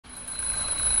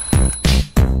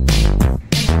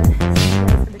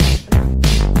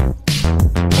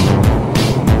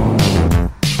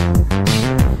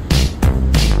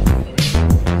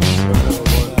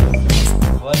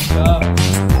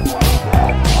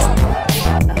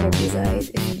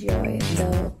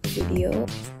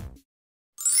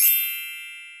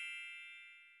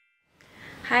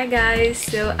Hi guys,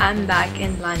 so I'm back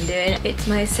in London. It's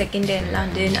my second day in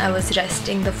London. I was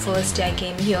resting the first day I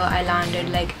came here. I landed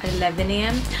like at 11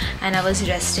 a.m. and I was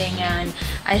resting and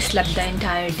I slept the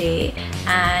entire day,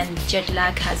 and jet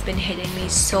lag has been hitting me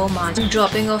so much. I'm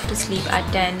dropping off to sleep at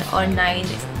 10 or 9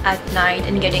 at night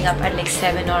and getting up at like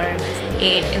 7 or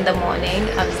 8 in the morning.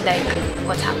 I was like,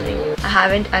 what's happening? I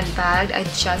haven't unpacked. I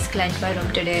just cleansed my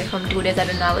room today. From 2 days I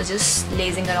don't know, I was just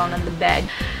lazing around on the bed.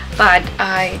 But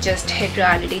I just hit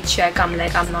reality check. I'm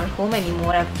like, I'm not home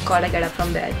anymore. I've gotta get up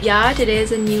from bed. Yeah, today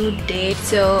is a new day,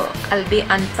 so I'll be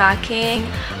unpacking.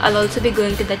 I'll also be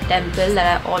going to the temple that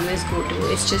I always go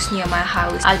to. It's just near my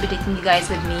house. I'll be taking you guys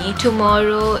with me.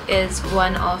 Tomorrow is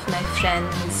one of my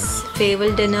friend's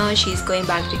farewell dinner. She's going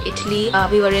back to Italy.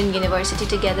 We were in university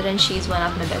together and she's one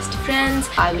of my best friends.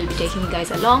 I will be taking you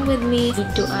guys along with me.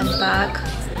 Need to unpack.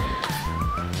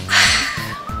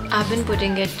 I've been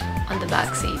putting it on the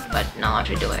back seat, but now I have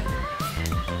to do it.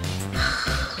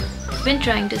 I've been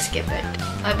trying to skip it.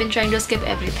 I've been trying to skip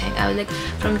everything. I was like,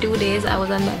 from 2 days I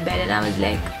was on my bed and I was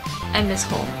like, I miss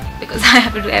home because I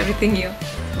have to do everything new.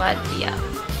 But yeah,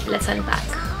 let's unpack.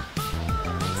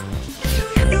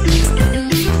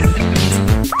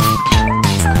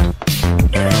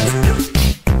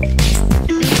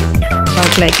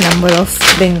 Got like number of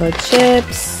bingo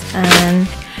chips, and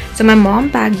so my mom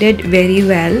packed it very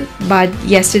well, but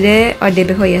yesterday or day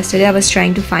before yesterday I was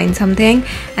trying to find something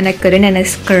and I couldn't, and I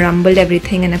scrambled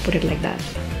everything and I put it like that.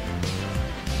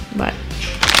 But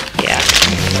yeah.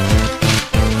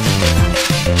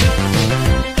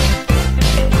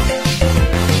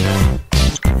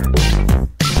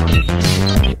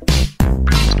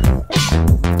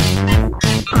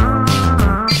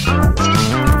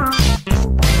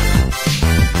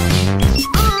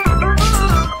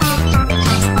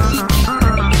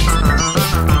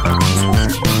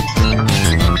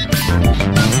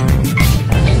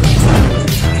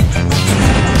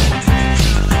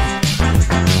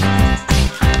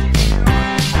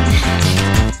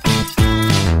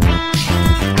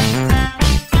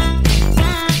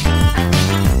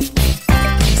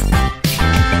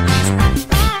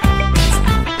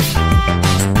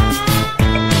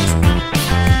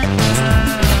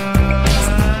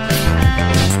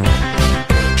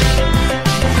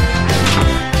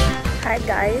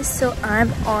 So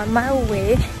I'm on my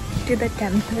way to the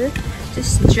temple,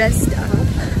 just dressed up,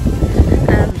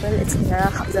 and well, it's near our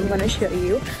house. I'm gonna show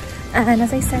you, and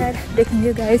as I said, taking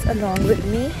you guys along with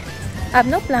me. I have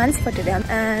no plans for today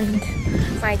and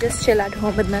might just chill at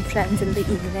home with my friends in the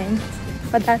evening,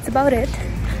 but that's about it,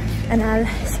 and I'll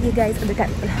see you guys at the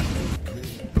temple.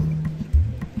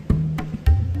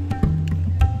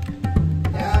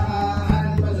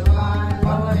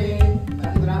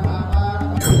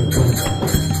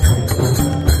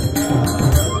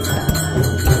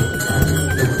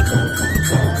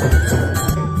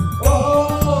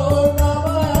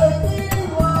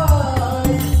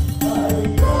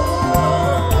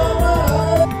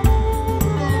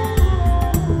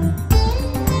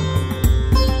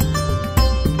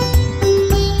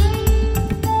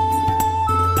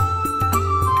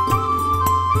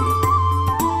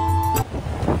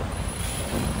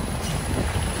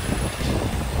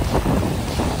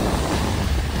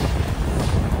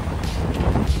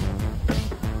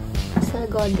 I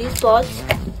got these pots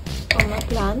for my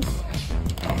plants,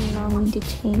 and now I'm going to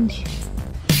change.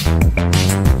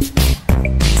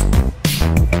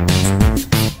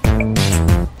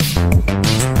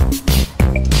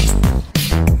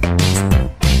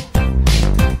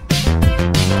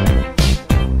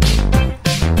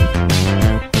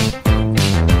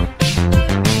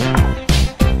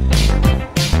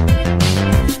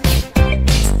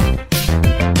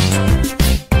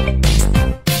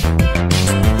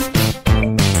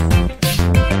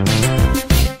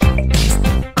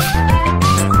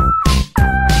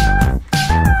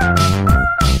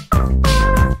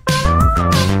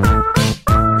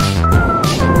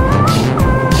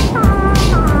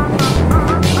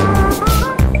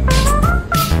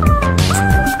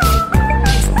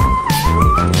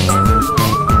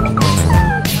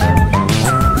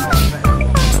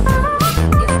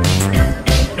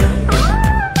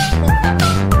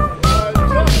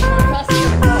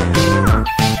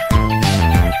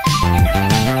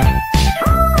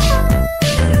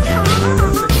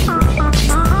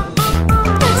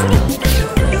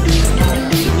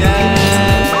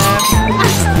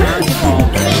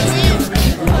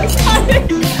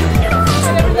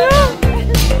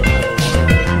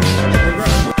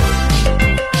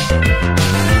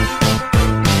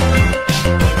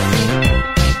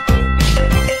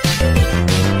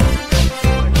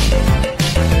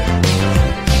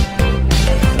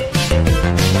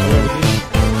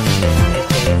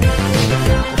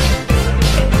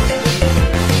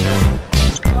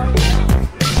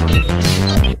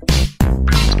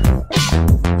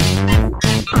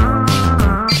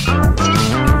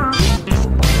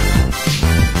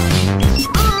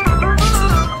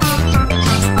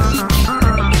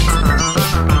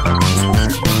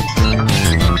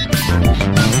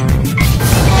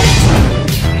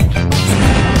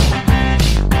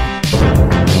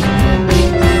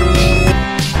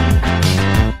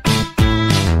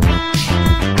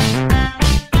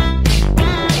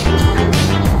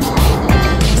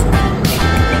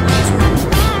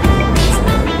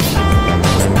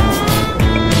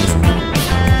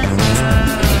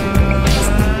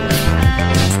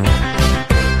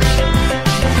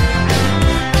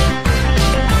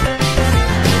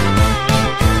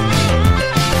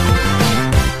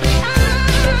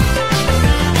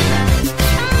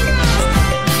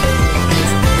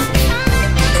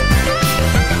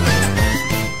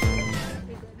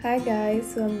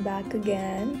 back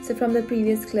again. So from the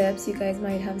previous clips, you guys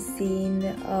might have seen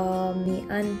me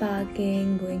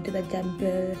unpacking, going to the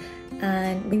temple,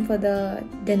 and going for the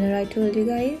dinner I told you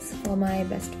guys for my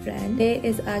best friend. Today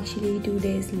is actually 2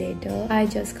 days later. I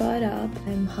just got up.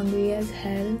 I'm hungry as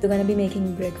hell. We're gonna be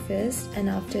making breakfast, and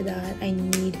after that I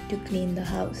need to clean the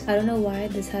house. I don't know why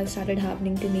this has started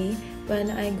happening to me. When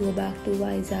I go back to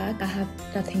Vizag, I have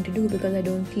nothing to do because I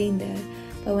don't clean there.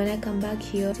 But when I come back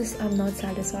here, I'm not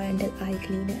satisfied until I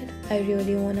clean it. I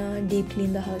really wanna deep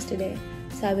clean the house today.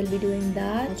 So I will be doing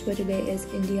that. But today is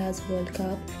India's World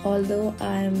Cup. Although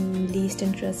I'm least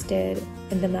interested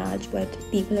in the match, but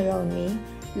people around me,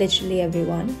 literally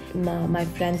everyone, my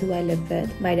friends who I live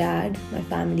with, my dad, my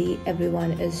family,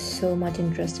 everyone is so much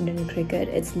interested in cricket.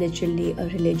 It's literally a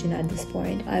religion at this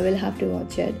point. I will have to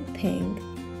watch it. Think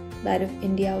that if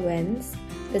India wins,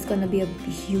 there's gonna be a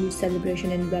huge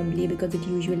celebration in Wembley because it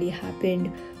usually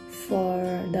happened for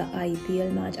the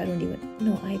IPL match. I don't even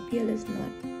know. IPL is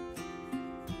not.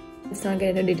 Let's not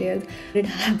get into details. It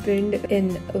happened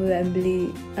in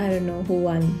Wembley. I don't know who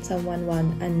won. Someone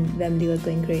won, and Wembley was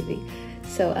going crazy.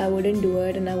 So I wouldn't do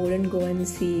it, and I wouldn't go and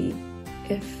see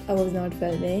if I was not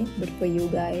filming. But for you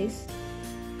guys,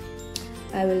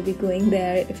 I will be going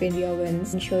there if India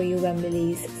wins and show you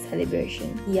Wembley's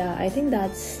celebration. Yeah, I think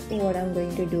that's what I'm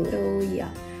going to do. So yeah,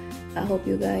 I hope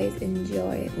you guys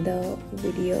enjoy the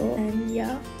video, and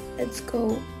yeah, let's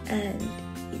go and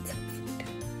eat some food.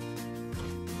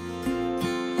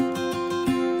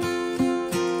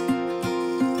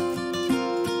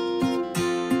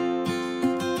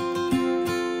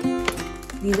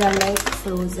 These are like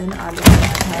frozen aloo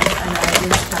parathas, and I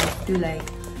just have to like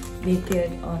make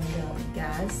it on the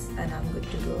gas and I'm good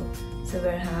to go. So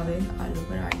we're having aloo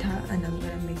paratha, and I'm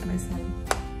gonna make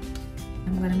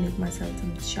myself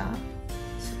some cha.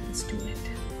 So let's do it.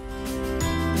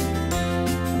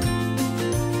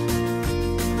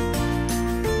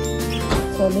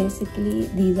 So basically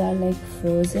these are like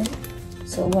frozen.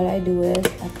 So what I do is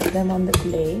I put them on the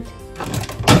plate,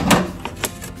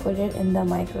 put it in the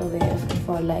microwave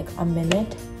for like a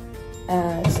minute,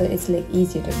 so it's like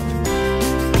easy to cook.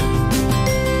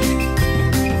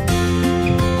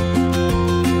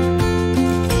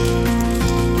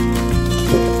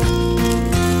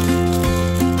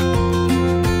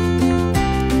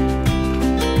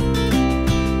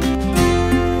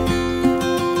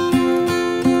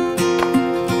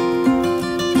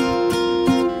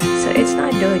 It's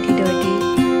not dirty,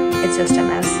 it's just a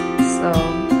mess. So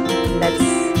let's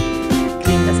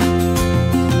clean this up.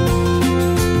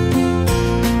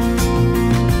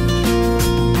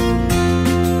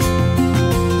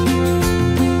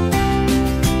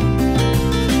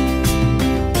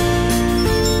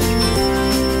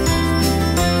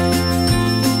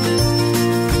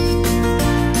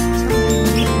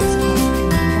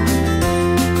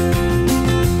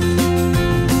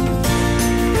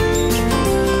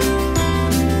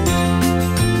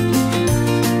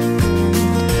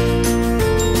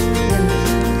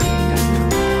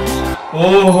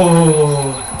 ओह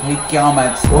ये क्या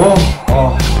match. ओह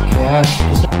catch,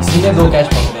 इसने 2 catch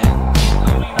पकड़े हैं।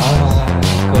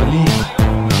 Kohli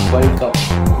world cup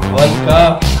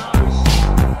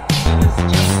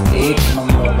एक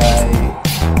number भाई।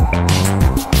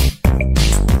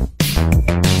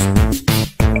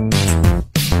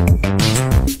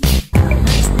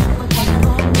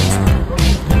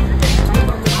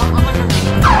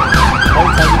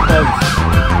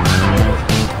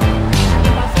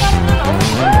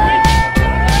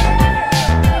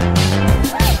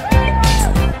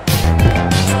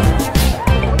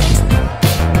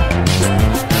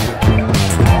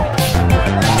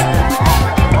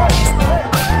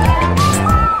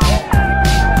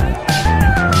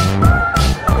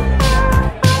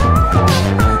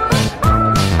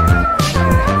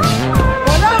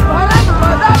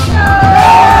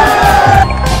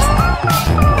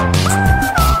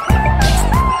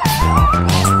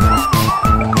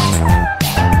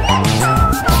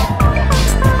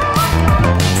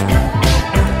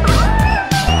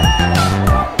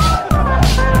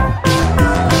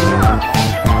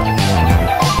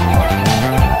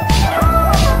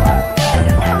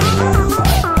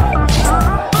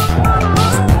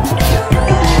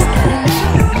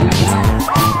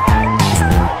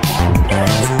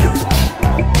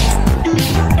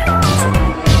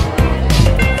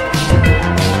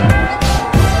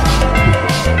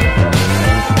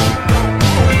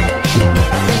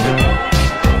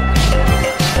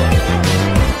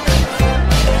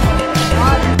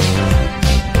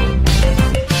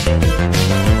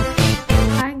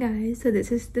 So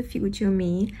this is the future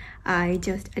me. I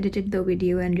just edited the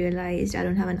video and realized I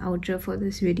don't have an outro for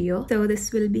this video. So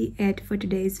this will be it for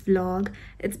today's vlog.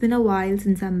 It's been a while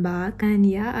since I'm back, and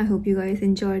yeah, I hope you guys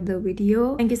enjoyed the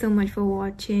video. Thank you so much for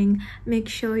watching. Make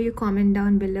sure you comment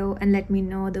down below and let me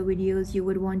know the videos you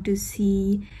would want to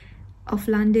see of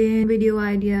London, video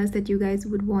ideas that you guys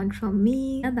would want from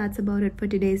me. And that's about it for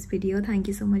today's video. Thank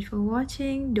you so much for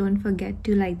watching. Don't forget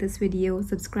to like this video,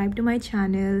 subscribe to my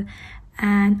channel,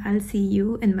 and I'll see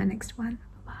you in my next one.